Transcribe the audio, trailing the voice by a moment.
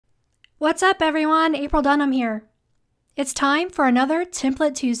What's up everyone, April Dunnam here. It's time for another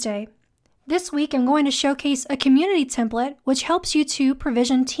Template Tuesday. This week I'm going to showcase a community template which helps you to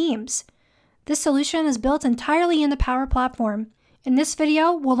provision teams. This solution is built entirely in the Power Platform. In this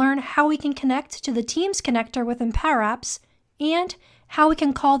video, we'll learn how we can connect to the Teams connector within Power Apps and how we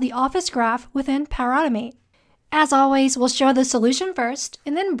can call the Office graph within Power Automate. As always, we'll show the solution first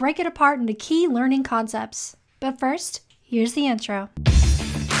and then break it apart into key learning concepts. But first, here's the intro.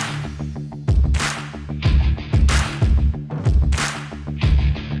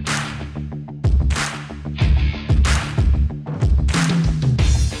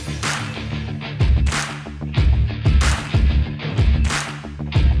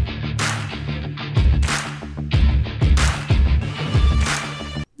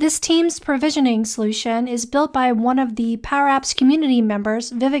 This Teams provisioning solution is built by one of the Power Apps community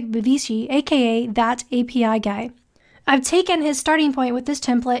members, Vivek Bavishi, aka That API Guy. I've taken his starting point with this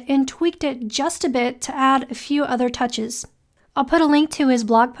template and tweaked it just a bit to add a few other touches. I'll put a link to his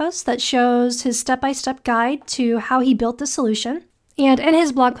blog post that shows his step-by-step guide to how he built the solution. And in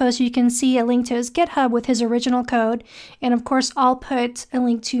his blog post, you can see a link to his GitHub with his original code. And of course, I'll put a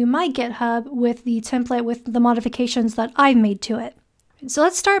link to my GitHub with the template with the modifications that I've made to it. So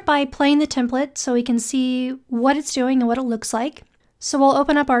let's start by playing the template so we can see what it's doing and what it looks like. So we'll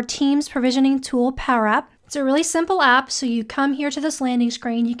open up our Teams provisioning tool Power App. It's a really simple app, so you come here to this landing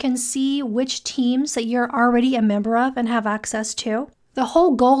screen, you can see which teams that you're already a member of and have access to. The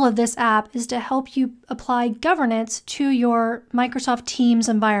whole goal of this app is to help you apply governance to your Microsoft Teams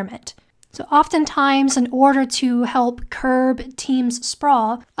environment. So oftentimes, in order to help curb Teams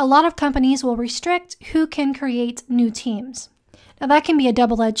sprawl, a lot of companies will restrict who can create new teams. Now that can be a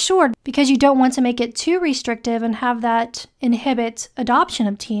double-edged sword because you don't want to make it too restrictive and have that inhibit adoption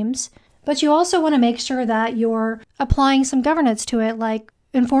of teams, but you also want to make sure that you're applying some governance to it, like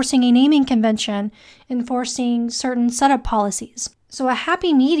enforcing a naming convention, enforcing certain setup policies. So a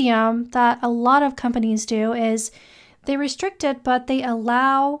happy medium that a lot of companies do is they restrict it, but they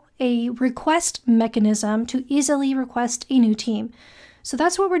allow a request mechanism to easily request a new team. So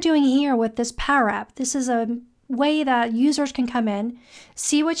that's what we're doing here with this Power App. This is a way that users can come in,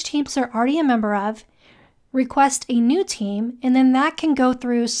 see which teams they're already a member of, request a new team, and then that can go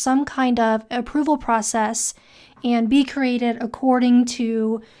through some kind of approval process and be created according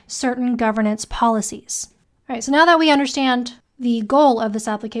to certain governance policies. All right, so now that we understand the goal of this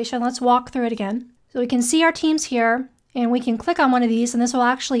application, let's walk through it again. So we can see our teams here, and we can click on one of these, and this will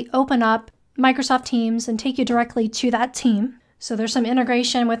actually open up Microsoft Teams and take you directly to that team. So there's some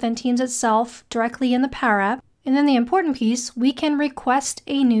integration within Teams itself directly in the Power App. And then the important piece, we can request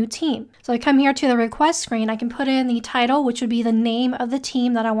a new team. So I come here to the request screen, I can put in the title, which would be the name of the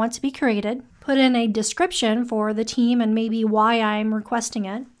team that I want to be created, put in a description for the team and maybe why I'm requesting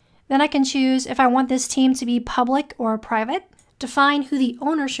it. Then I can choose if I want this team to be public or private, define who the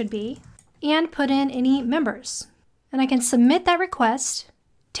owner should be, and put in any members. And I can submit that request.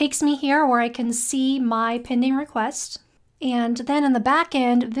 Takes me here where I can see my pending request. And then in the back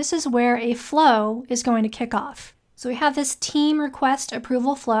end, this is where a flow is going to kick off. So we have this team request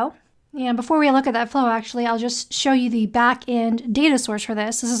approval flow. And before we look at that flow, actually, I'll just show you the back end data source for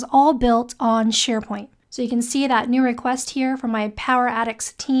this. This is all built on SharePoint. So you can see that new request here from my Power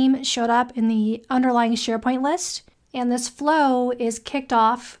Addicts team showed up in the underlying SharePoint list. And this flow is kicked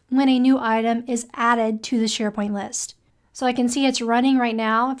off when a new item is added to the SharePoint list. So I can see it's running right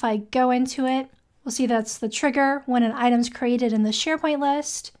now. If I go into it, we'll see that's the trigger when an item's created in the SharePoint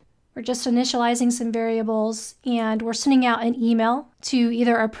list. We're just initializing some variables and we're sending out an email to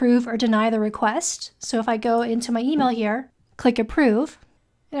either approve or deny the request. So if I go into my email here, click approve,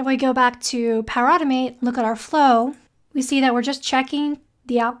 and if we go back to Power Automate, look at our flow, we see that we're just checking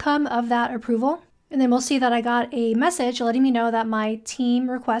the outcome of that approval. And then we'll see that I got a message letting me know that my team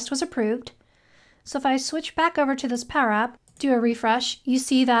request was approved. So if I switch back over to this Power App, do a refresh, you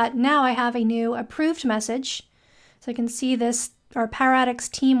see that now I have a new approved message. So I can see this, our Power Addicts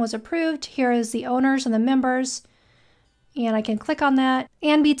team was approved. Here is the owners and the members. And I can click on that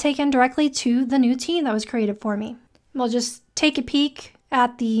and be taken directly to the new team that was created for me. We'll just take a peek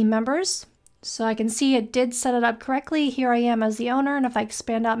at the members. So I can see it did set it up correctly. Here I am as the owner, and if I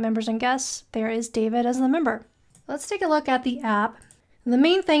expand out members and guests, there is David as the member. Let's take a look at the app. The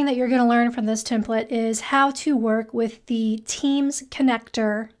main thing that you're going to learn from this template is how to work with the Teams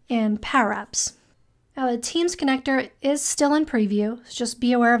connector in Power Apps. Now the Teams connector is still in preview, so just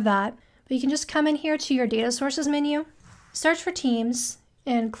be aware of that. But you can just come in here to your data sources menu, search for Teams,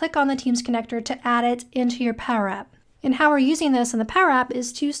 and click on the Teams connector to add it into your Power App. And how we're using this in the Power App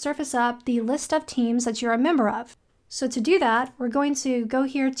is to surface up the list of teams that you're a member of. So to do that, we're going to go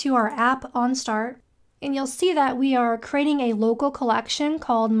here to our app on start, and you'll see that we are creating a local collection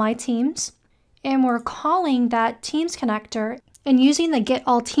called My Teams, and we're calling that Teams connector and using the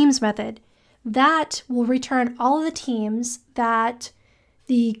getAllTeams method. That will return all of the teams that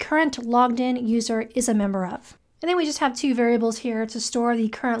the current logged in user is a member of. And then we just have two variables here to store the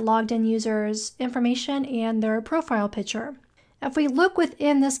current logged in user's information and their profile picture. If we look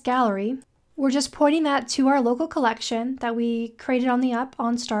within this gallery, we're just pointing that to our local collection that we created on the app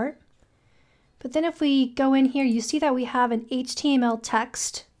on start. But then if we go in here, you see that we have an HTML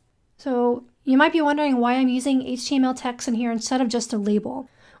text. So you might be wondering why I'm using HTML text in here instead of just a label.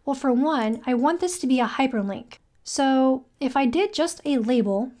 Well, for one, I want this to be a hyperlink. So if I did just a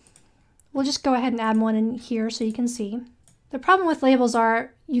label, we'll just go ahead and add one in here so you can see. The problem with labels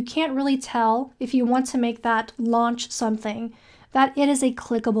are you can't really tell if you want to make that launch something that it is a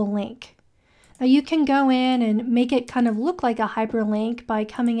clickable link. Now you can go in and make it kind of look like a hyperlink by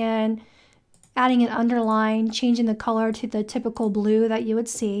coming in, adding an underline, changing the color to the typical blue that you would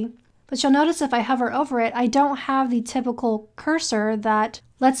see. But you'll notice if I hover over it, I don't have the typical cursor that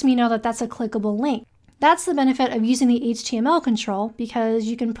lets me know that that's a clickable link. That's the benefit of using the HTML control, because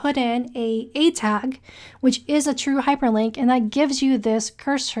you can put in a tag, which is a true hyperlink, and that gives you this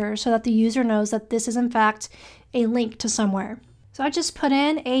cursor so that the user knows that this is in fact a link to somewhere. So I just put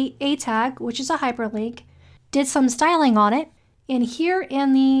in a tag, which is a hyperlink, did some styling on it, and here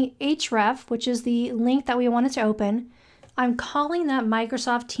in the href, which is the link that we wanted to open, I'm calling that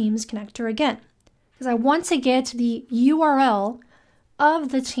Microsoft Teams connector again, because I want to get the URL of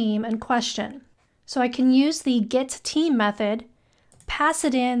the team in question. So I can use the getTeam method, pass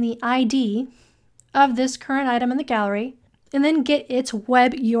it in the ID of this current item in the gallery, and then get its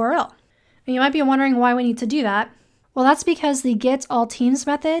web URL. And you might be wondering why we need to do that. Well, that's because the getAllTeams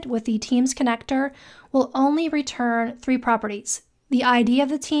method with the Teams connector will only return three properties: the ID of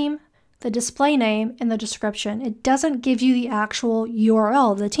the team, the display name, and the description. It doesn't give you the actual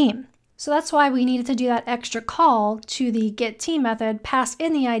URL of the team. So that's why we needed to do that extra call to the getTeam method, pass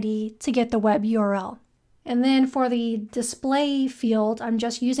in the ID to get the web URL. And then for the display field, I'm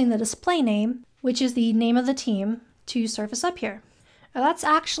just using the display name, which is the name of the team, to surface up here. Now that's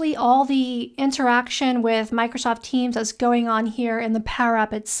actually all the interaction with Microsoft Teams that's going on here in the Power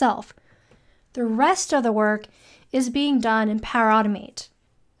App itself. The rest of the work is being done in Power Automate.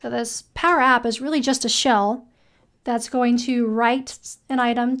 So this Power App is really just a shell that's going to write an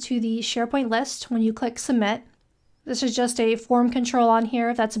item to the SharePoint list when you click Submit. This is just a form control on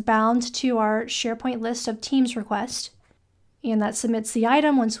here that's bound to our SharePoint list of Teams requests. And that submits the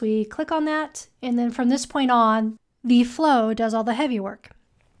item once we click on that. And then from this point on, the flow does all the heavy work.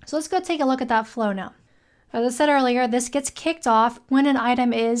 So let's go take a look at that flow now. As I said earlier, this gets kicked off when an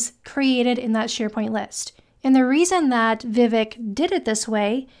item is created in that SharePoint list. And the reason that Vivek did it this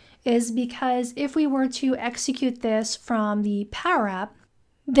way is because if we were to execute this from the Power App,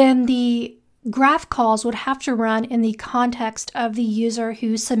 then the graph calls would have to run in the context of the user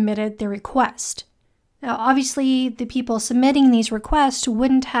who submitted the request. Now, obviously, the people submitting these requests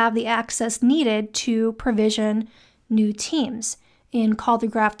wouldn't have the access needed to provision new teams and call the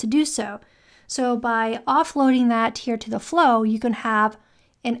graph to do so. So by offloading that here to the flow, you can have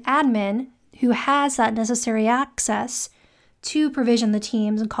an admin who has that necessary access to provision the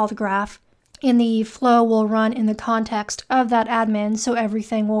teams and call the graph, and the flow will run in the context of that admin, so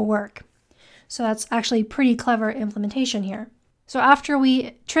everything will work. So that's actually pretty clever implementation here. So after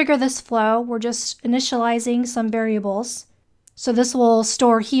we trigger this flow, we're just initializing some variables. So this will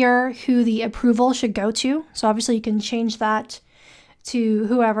store here who the approval should go to. So obviously you can change that to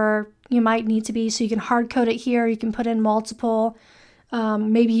whoever you might need to be. So you can hard code it here. You can put in multiple.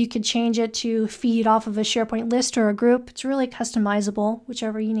 Maybe you could change it to feed off of a SharePoint list or a group. It's really customizable,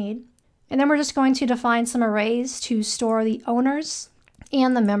 whichever you need. And then we're just going to define some arrays to store the owners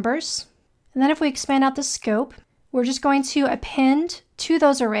and the members. And then if we expand out the scope, we're just going to append to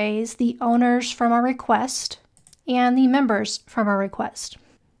those arrays the owners from our request and the members from our request.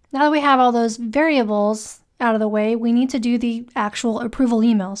 Now that we have all those variables out of the way, we need to do the actual approval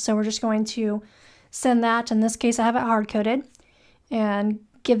email. So we're just going to send that. In this case, I have it hard-coded, and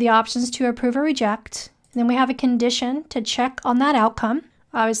give the options to approve or reject. And then we have a condition to check on that outcome.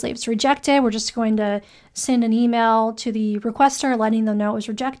 Obviously, if it's rejected, we're just going to send an email to the requester letting them know it was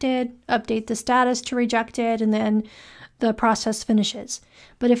rejected, update the status to rejected, and then the process finishes.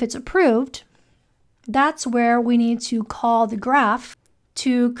 But if it's approved, that's where we need to call the graph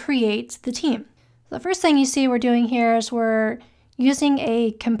to create the team. The first thing you see we're doing here is we're using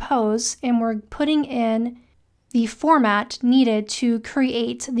a compose, and we're putting in the format needed to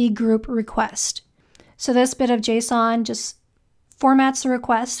create the group request. So this bit of JSON just formats the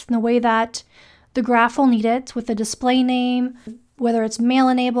request in the way that the graph will need it, with the display name, whether it's mail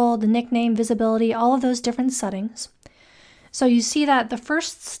enabled, the nickname, visibility, all of those different settings. So you see that the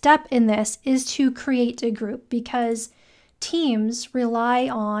first step in this is to create a group, because teams rely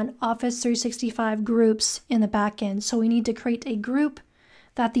on Office 365 groups in the backend. So we need to create a group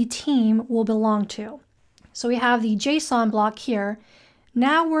that the team will belong to. So we have the JSON block here.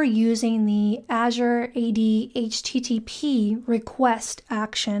 Now we're using the Azure AD HTTP request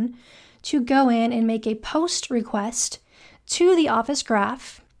action to go in and make a post request to the Office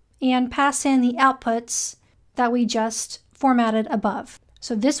graph and pass in the outputs that we just formatted above.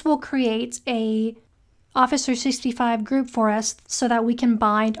 So this will create a Office 365 group for us so that we can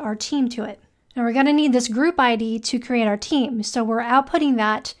bind our team to it. Now we're going to need this group ID to create our team. So we're outputting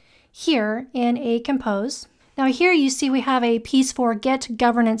that here in a compose. Now here you see we have a piece for get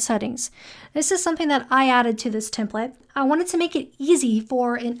governance settings. This is something that I added to this template. I wanted to make it easy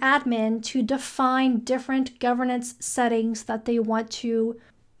for an admin to define different governance settings that they want to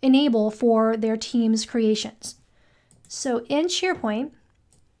enable for their team's creations. So in SharePoint,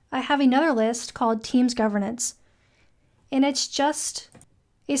 I have another list called Teams Governance, and it's just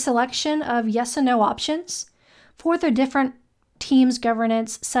a selection of yes and no options for the different Teams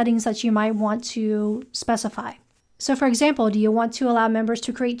governance settings that you might want to specify. So for example, do you want to allow members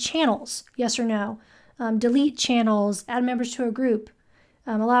to create channels? Yes or no? Delete channels, add members to a group,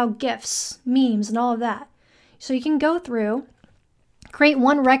 allow GIFs, memes, and all of that. So you can go through, create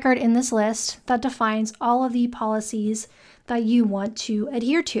one record in this list that defines all of the policies that you want to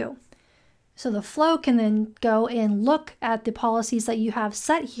adhere to. So the flow can then go and look at the policies that you have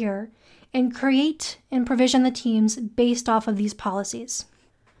set here and create and provision the teams based off of these policies.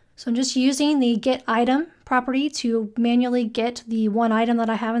 So I'm just using the get item property to manually get the one item that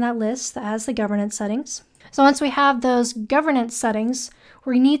I have in that list that has the governance settings. So once we have those governance settings,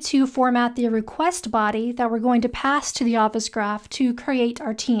 we need to format the request body that we're going to pass to the Office graph to create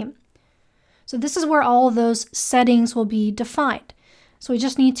our team. So this is where all of those settings will be defined. So we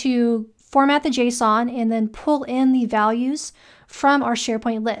just need to format the JSON and then pull in the values from our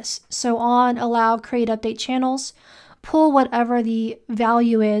SharePoint list. So on allow create update channels, pull whatever the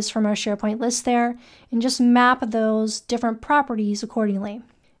value is from our SharePoint list there and just map those different properties accordingly.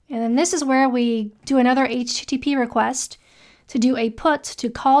 And then this is where we do another HTTP request to do a put to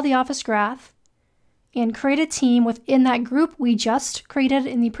call the Office graph and create a team within that group we just created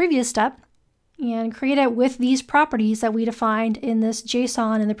in the previous step, and create it with these properties that we defined in this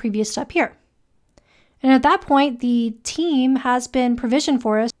JSON in the previous step here. And at that point, the team has been provisioned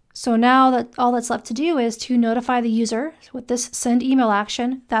for us. So now that all that's left to do is to notify the user with this send email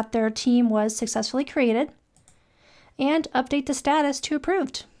action that their team was successfully created and update the status to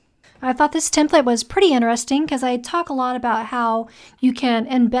approved. I thought this template was pretty interesting because I talk a lot about how you can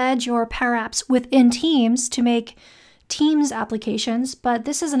embed your Power Apps within Teams to make Teams applications, but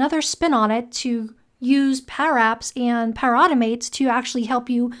this is another spin on it to use Power Apps and Power Automate to actually help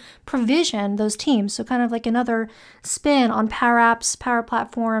you provision those teams. So kind of like another spin on Power Apps, Power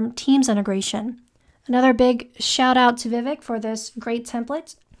Platform, Teams integration. Another big shout out to Vivek for this great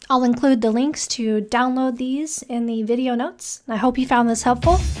template. I'll include the links to download these in the video notes. I hope you found this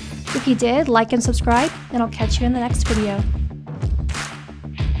helpful. If you did, like and subscribe, and I'll catch you in the next video.